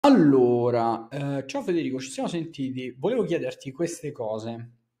Allora, ciao Federico, ci siamo sentiti. Volevo chiederti queste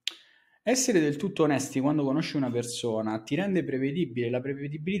cose. Essere del tutto onesti quando conosci una persona ti rende prevedibile, la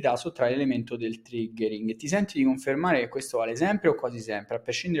prevedibilità sottrae l'elemento del triggering. Ti senti di confermare che questo vale sempre o quasi sempre, a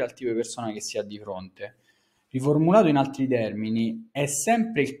prescindere dal tipo di persona che si ha di fronte. Riformulato in altri termini, è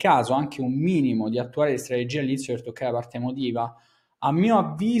sempre il caso, anche un minimo, di attuare le strategie all'inizio per toccare la parte emotiva? A mio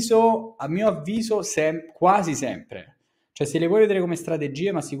avviso, quasi sempre. Cioè, se le vuoi vedere come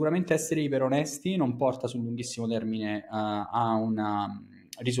strategie, ma sicuramente essere iperonesti non porta sul lunghissimo termine a una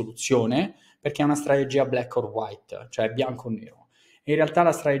risoluzione, perché è una strategia black or white, cioè bianco o nero. E in realtà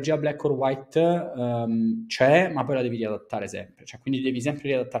la strategia black or white c'è, ma poi la devi riadattare sempre, cioè quindi devi sempre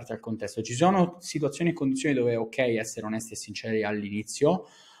riadattarti al contesto. Ci sono situazioni e condizioni dove è ok essere onesti e sinceri all'inizio,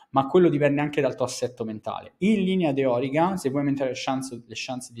 ma quello dipende anche dal tuo assetto mentale. In linea teorica, se vuoi aumentare le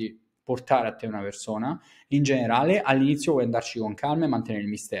chance di portare a te una persona, in generale all'inizio vuoi andarci con calma e mantenere il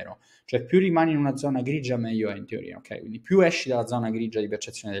mistero, cioè più rimani in una zona grigia meglio è in teoria, ok? Quindi più esci dalla zona grigia di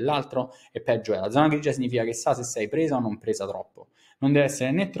percezione dell'altro e peggio è. La zona grigia significa che sa se sei presa o non presa troppo, non deve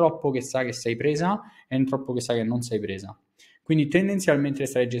essere né troppo che sa che sei presa e né troppo che sa che non sei presa, quindi tendenzialmente le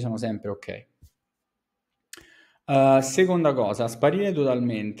strategie sono sempre ok. Seconda cosa, sparire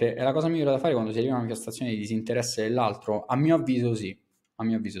totalmente è la cosa migliore da fare quando si arriva a una manifestazione di disinteresse dell'altro? A mio avviso sì, a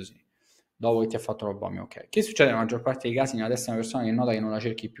mio avviso sì. Dopo che ti ha fatto roba mia, ok. Che succede nella maggior parte dei casi nella testa di una persona che nota che non la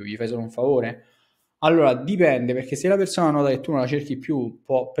cerchi più? Gli fai solo un favore? Allora, dipende, perché se la persona nota che tu non la cerchi più,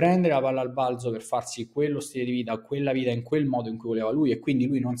 può prendere la palla al balzo per farsi quello stile di vita, quella vita in quel modo in cui voleva lui e quindi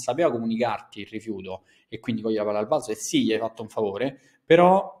lui non sapeva comunicarti il rifiuto e quindi coglie la palla al balzo e sì, gli hai fatto un favore,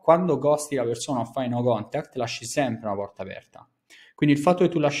 però quando ghosti la persona o fai no contact lasci sempre una porta aperta. Quindi il fatto che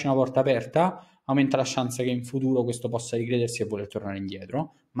tu lasci una porta aperta aumenta la chance che in futuro questo possa ricredersi e voler tornare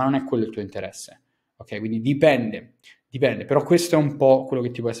indietro, ma non è quello il tuo interesse. Ok, quindi dipende, però questo è un po' quello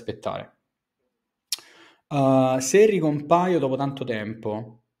che ti puoi aspettare. Se ricompaio dopo tanto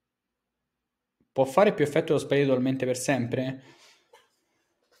tempo, può fare più effetto lo sparire totalmente per sempre?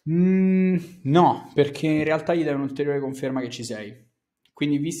 No, perché in realtà gli dai un'ulteriore conferma che ci sei.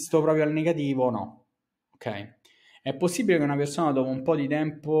 Quindi visto proprio al negativo, no. Ok. È possibile che una persona dopo un po' di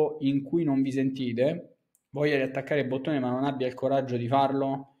tempo in cui non vi sentite voglia riattaccare il bottone ma non abbia il coraggio di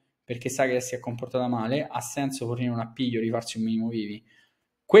farlo perché sa che si è comportata male? Ha senso fornire un appiglio, rifarsi un minimo vivi?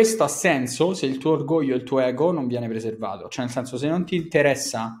 Questo ha senso se il tuo orgoglio e il tuo ego non viene preservato, cioè nel senso se non ti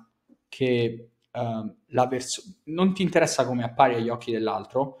interessa che non ti interessa come appari agli occhi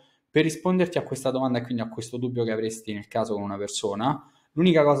dell'altro, per risponderti a questa domanda e quindi a questo dubbio che avresti nel caso con una persona,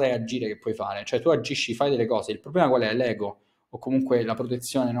 l'unica cosa è agire che puoi fare, cioè tu agisci, fai delle cose, il problema qual è? L'ego o comunque la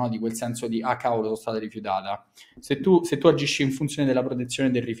protezione, no, di quel senso di ah cavolo sono stata rifiutata. Se tu agisci in funzione della protezione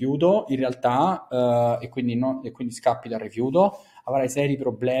del rifiuto, in realtà, e quindi scappi dal rifiuto, avrai seri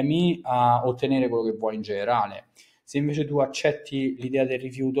problemi a ottenere quello che vuoi in generale. Se invece tu accetti l'idea del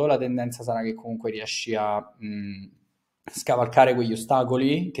rifiuto, la tendenza sarà che comunque riesci a scavalcare quegli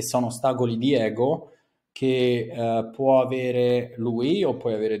ostacoli, che sono ostacoli di ego, che può avere lui o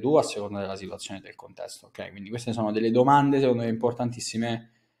puoi avere tu a seconda della situazione e del contesto. Ok? Quindi queste sono delle domande, secondo me,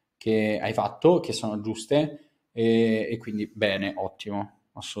 importantissime che hai fatto, che sono giuste, e quindi bene, ottimo,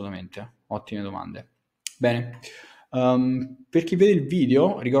 assolutamente, ottime domande. Bene. Per chi vede il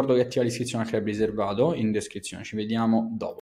video, ricordo che attiva l'iscrizione al club riservato in descrizione. Ci vediamo dopo.